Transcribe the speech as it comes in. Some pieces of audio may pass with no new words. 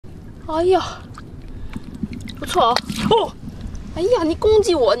哎呀，不错哦。哦，哎呀，你攻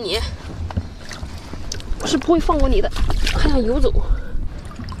击我你！我是不会放过你的，还想游走。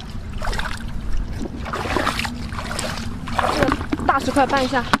这个大石块搬一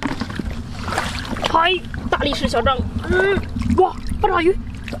下。嗨，大力士小章鱼。哇，八爪鱼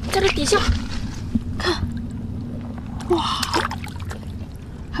在这底下，看，哇，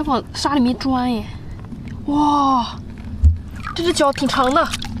还往沙里面钻耶！哇，这只脚挺长的，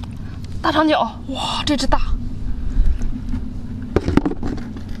大长脚。哇，这只大。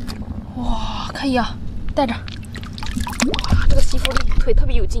哇，可以啊，带着。哇，这个吸附力，腿特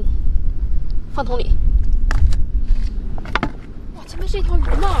别有劲。放桶里。哇，前面是一条鱼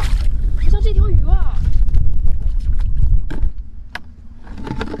嘛，好像是一条鱼啊。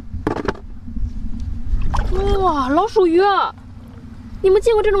哇，老鼠鱼啊！你们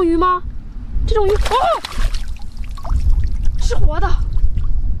见过这种鱼吗？这种鱼哦，是活的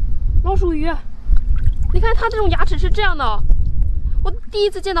老鼠鱼。你看它这种牙齿是这样的，我第一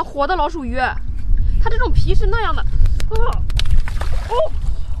次见到活的老鼠鱼，它这种皮是那样的。哦，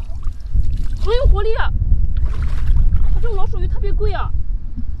很有活力啊！这种老鼠鱼特别贵啊！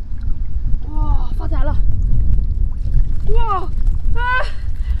哇，发财了！哇，哎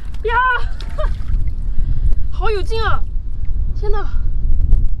呀！好有劲啊！天哪，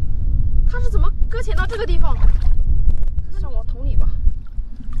它是怎么搁浅到这个地方？上我桶里吧。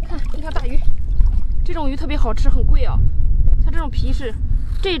看一条大鱼，这种鱼特别好吃，很贵啊。它这种皮是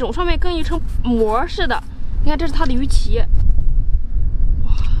这种，上面跟一层膜似的。你看，这是它的鱼鳍。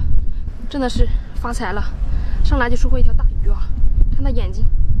哇，真的是发财了！上来就收获一条大鱼啊！看它眼睛，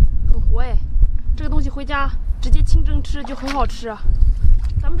很活哎。这个东西回家直接清蒸吃就很好吃啊。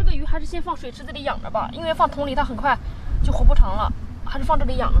咱们这个鱼还是先放水池子里养着吧，因为放桶里它很快就活不长了，还是放这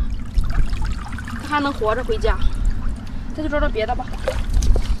里养着，它还能活着回家。再去找找别的吧。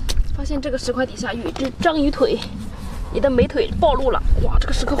发现这个石块底下有一只章鱼腿，你的美腿暴露了。哇，这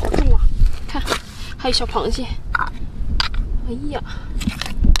个石头好重啊！看，还有小螃蟹。哎呀，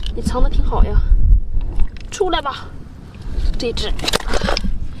你藏得挺好呀，出来吧。这只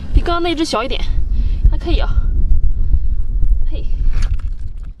比刚刚那只小一点，还可以啊。嘿。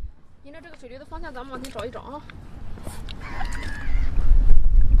沿着这个水流的方向，咱们往前找一找啊。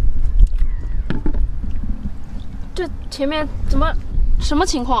这前面怎么什么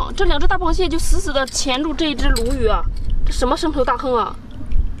情况？这两只大螃蟹就死死的钳住这一只鲈鱼啊！这什么深仇大恨啊！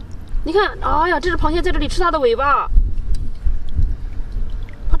你看，哎呀，这只螃蟹在这里吃它的尾巴，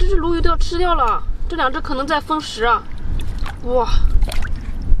把这只鲈鱼都要吃掉了。这两只可能在分食啊！哇，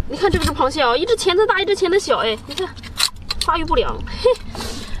你看这只螃蟹啊，一只钳子大，一只钳子小，哎，你看发育不良，嘿。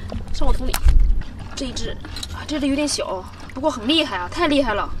上我桶里，这一只啊，这只有点小，不过很厉害啊，太厉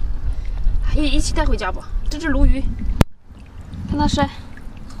害了！一起带回家吧。这只鲈鱼，看它筛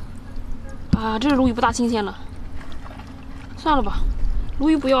啊，这只鲈鱼不大新鲜了，算了吧，鲈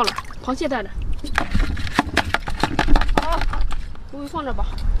鱼不要了，螃蟹带着。啊，鲈鱼放着吧。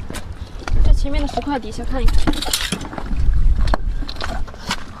这前面的石块底下看一看，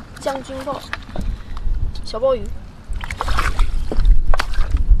将军鲍、小鲍鱼。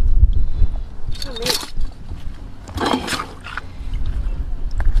没有，哎，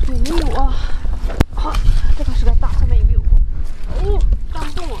有没有啊？好，这块石块大，上面有没有？哦，张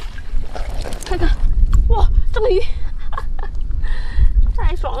不动啊！看看，哇，章鱼，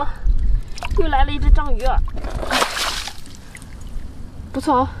太爽了！又来了一只章鱼啊！不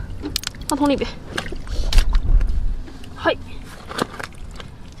错啊，放桶里边。嘿，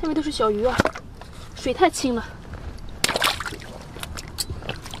下面都是小鱼啊，水太清了。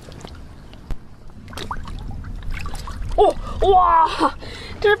哦，哇，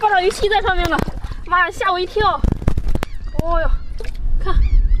这是八爪鱼吸在上面了，妈呀，吓我一跳！哦哟，看，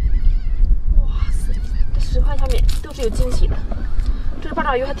哇塞，这石块下面都是有惊喜的。这只八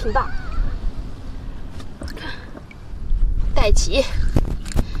爪鱼还挺大，看，带起。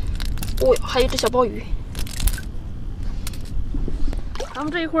哦哟，还有一只小鲍鱼。咱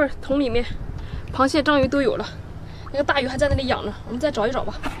们这一会儿桶里面，螃蟹、章鱼都有了，那个大鱼还在那里养着，我们再找一找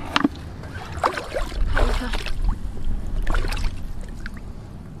吧。看一看。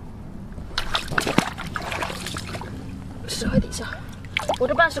石块底下，我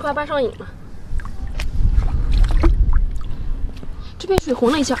这搬石块搬上瘾了。这边水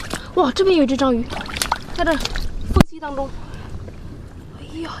浑了一下，哇，这边有一只章鱼，在这缝隙当中。哎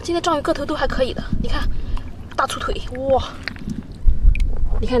呀，今天章鱼个头都还可以的，你看，大粗腿，哇！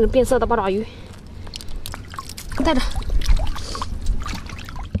你看这变色的八爪鱼，带着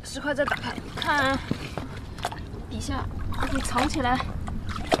石块再打开，看底下还可以藏起来。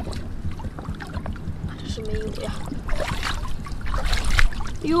这是没有呀。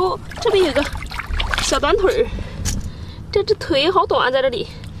哟，这边有个小短腿儿，这只腿好短，在这里，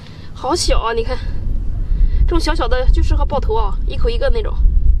好小啊！你看，这种小小的就适合爆头啊，一口一个那种。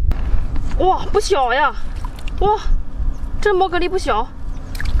哇，不小呀！哇，这毛蛤蜊不小，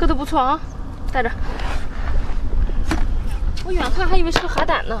个头不错啊，带着。我远看还以为是个海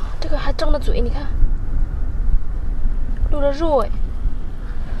胆呢，这个还张着嘴，你看，露着肉哎。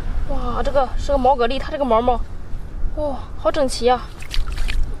哇，这个是个毛蛤蜊，它这个毛，哇，好整齐啊！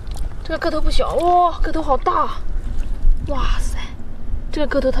这个个头不小，哇，个头好大，哇塞，这个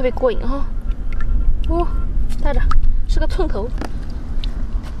个头特别过瘾哈。哦，带着，是个寸头。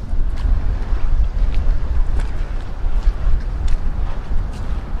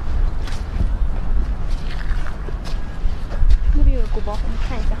那边有个鼓包，我们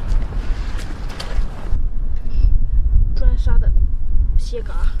看一下。专杀的蟹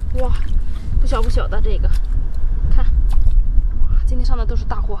蛤，哇，不小的这个，看，哇，今天上的都是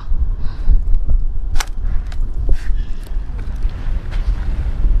大货。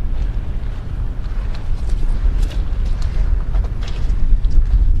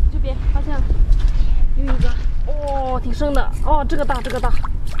这边发现了，有一个，哦，挺深的，哦，这个大，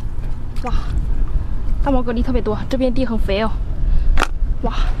哇，大毛蛤蜊特别多，这边地很肥哦，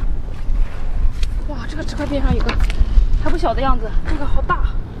哇，这个石块边上有个。还不小的样子，这个好大，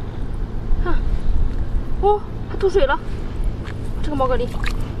看，哦，还吐水了，这个毛蛤蜊，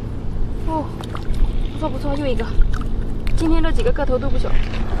哦，不错，又一个，今天这几个个头都不小，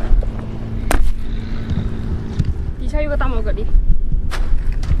底下有个大毛蛤蜊，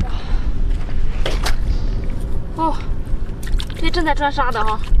哇，哦，这正在专杀的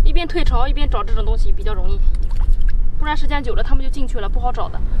哈，一边退潮一边找这种东西比较容易，不然时间久了它们就进去了，不好找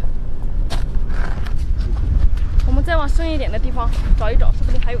的。我们再往深一点的地方找一找，说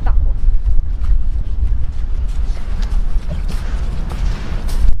不定还有大货。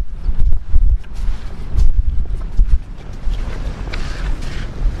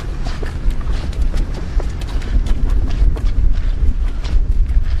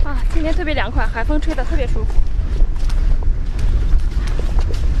啊，今天特别凉快，海风吹得特别舒服。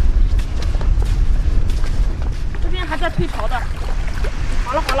这边还在退潮的，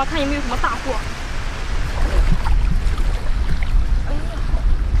划拉，看有没有什么大货。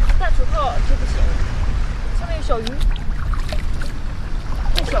手套这不行，下面有小鱼，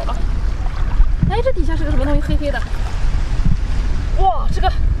太小了。哎，这底下是个什么东西，黑黑的。哇，这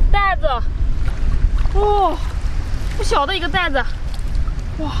个袋子，哇，不小的一个袋子，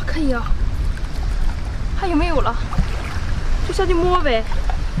哇，可以啊。还有没有了？就下去摸呗。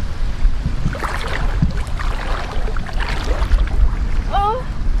啊，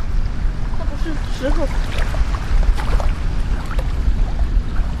它不是石头。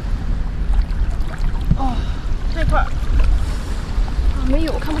哦，这块啊没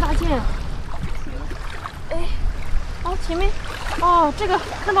有，看不大见啊。哎，哦，前面，哦，这个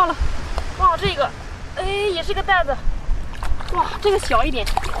看到了，哇，这个，哎，也是个袋子，哇，这个小一点，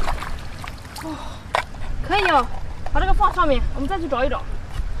哦，可以啊，把这个放上面，我们再去找一找，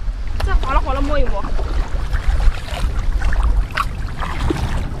再划拉摸一摸，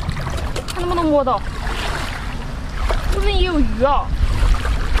看能不能摸到，说不定也有鱼啊。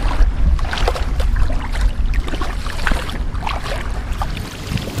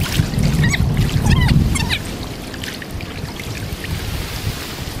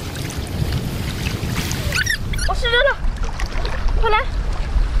是人了，快来！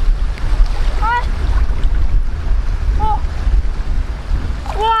哎，哦，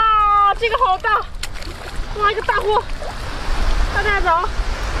哇，这个好大，哇，一个大货，大袋子啊！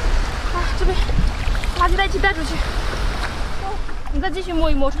啊，这边垃圾袋一起带出去。哦，你再继续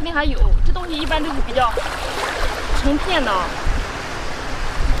摸一摸，说不定还有。这东西一般都是比较成片的。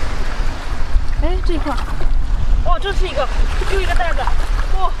哎，这一块，哇，这是一个，又一个袋子，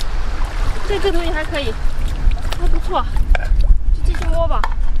哇，这个东西还可以。还不错，就继续摸吧，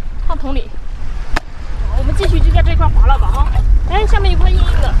放桶里。我们继续就在这块划了吧哈。哎，下面有块硬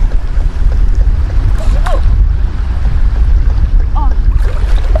硬的石头。哦，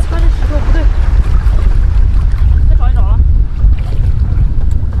它这石头不对，再找一找了。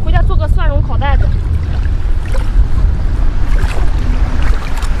回家做个蒜蓉烤袋子。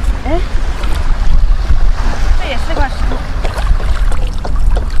哎，这也是块石头。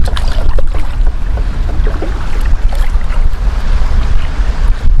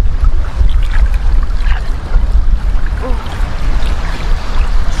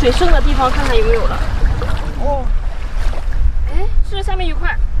水深的地方看看有没有了。哦，哎，是下面有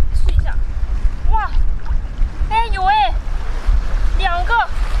块，试一下。哇，哎有哎，2个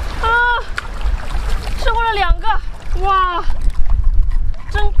啊，吃过了2个，哇，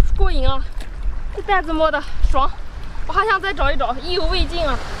真过瘾啊！这袋子摸的爽，我还想再找一找，意犹未尽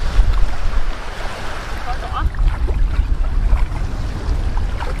啊！找找啊！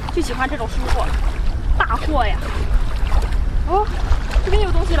就喜欢这种收获，大货呀！哦，这边有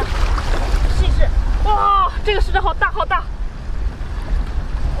东西了，试一试。哇，这个石头好大好大！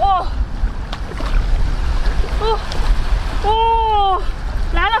哦，哦，哦，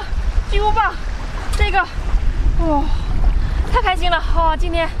来了，巨无霸！这个，哦，太开心了！哦，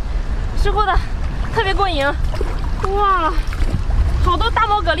今天收获的特别过瘾。哇，好多大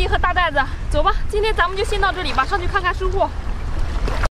毛蛤蜊和大袋子。走吧，今天咱们就先到这里吧，上去看看收获。